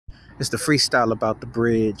It's the freestyle about the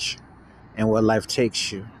bridge and where life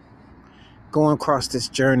takes you. Going across this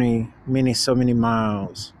journey, so many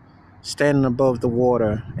miles, standing above the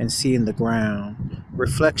water and seeing the ground.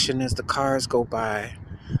 Reflection as the cars go by,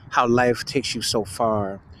 how life takes you so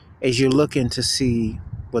far. As you're looking to see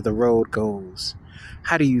where the road goes,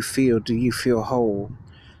 how do you feel? Do you feel whole?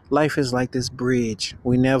 Life is like this bridge.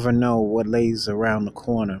 We never know what lays around the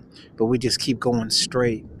corner, but we just keep going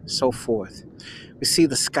straight, so forth. We see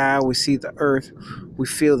the sky, we see the earth, we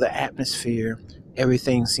feel the atmosphere.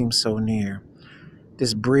 Everything seems so near.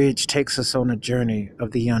 This bridge takes us on a journey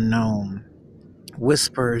of the unknown.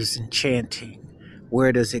 Whispers and chanting.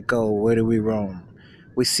 Where does it go? Where do we roam?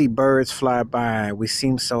 We see birds fly by. We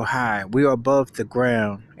seem so high. We are above the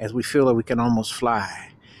ground as we feel that we can almost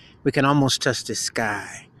fly. We can almost touch the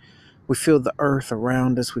sky. We feel the earth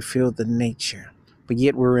around us. We feel the nature. But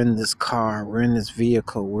yet we're in this car. We're in this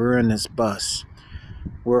vehicle. We're in this bus.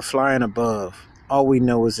 We're flying above. All we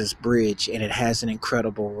know is this bridge, and it has an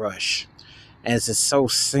incredible rush. As it's so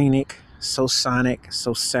scenic, so sonic,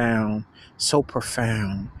 so sound, so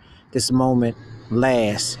profound. This moment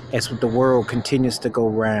lasts as the world continues to go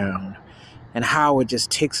round, and how it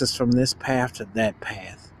just takes us from this path to that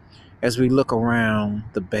path. As we look around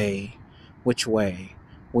the bay, which way?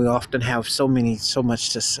 We often have so much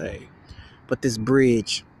to say. But this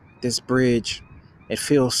bridge, it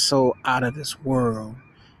feels so out of this world.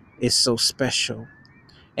 It's so special,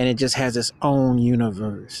 and it just has its own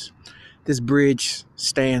universe. This bridge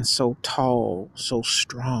stands so tall, so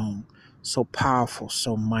strong, so powerful,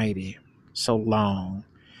 so mighty, so long.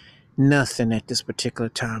 Nothing at this particular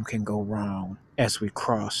time can go wrong as we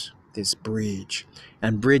cross this bridge.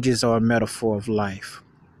 And bridges are a metaphor of life.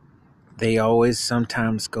 They always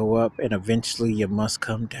sometimes go up, and eventually you must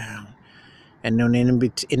come down. And then in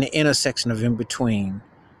the intersection of in between,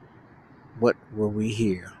 what will we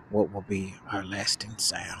hear? What will be our lasting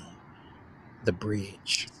sound? The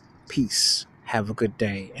bridge. Peace. Have a good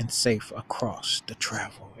day and safe across the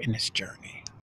travel in this journey.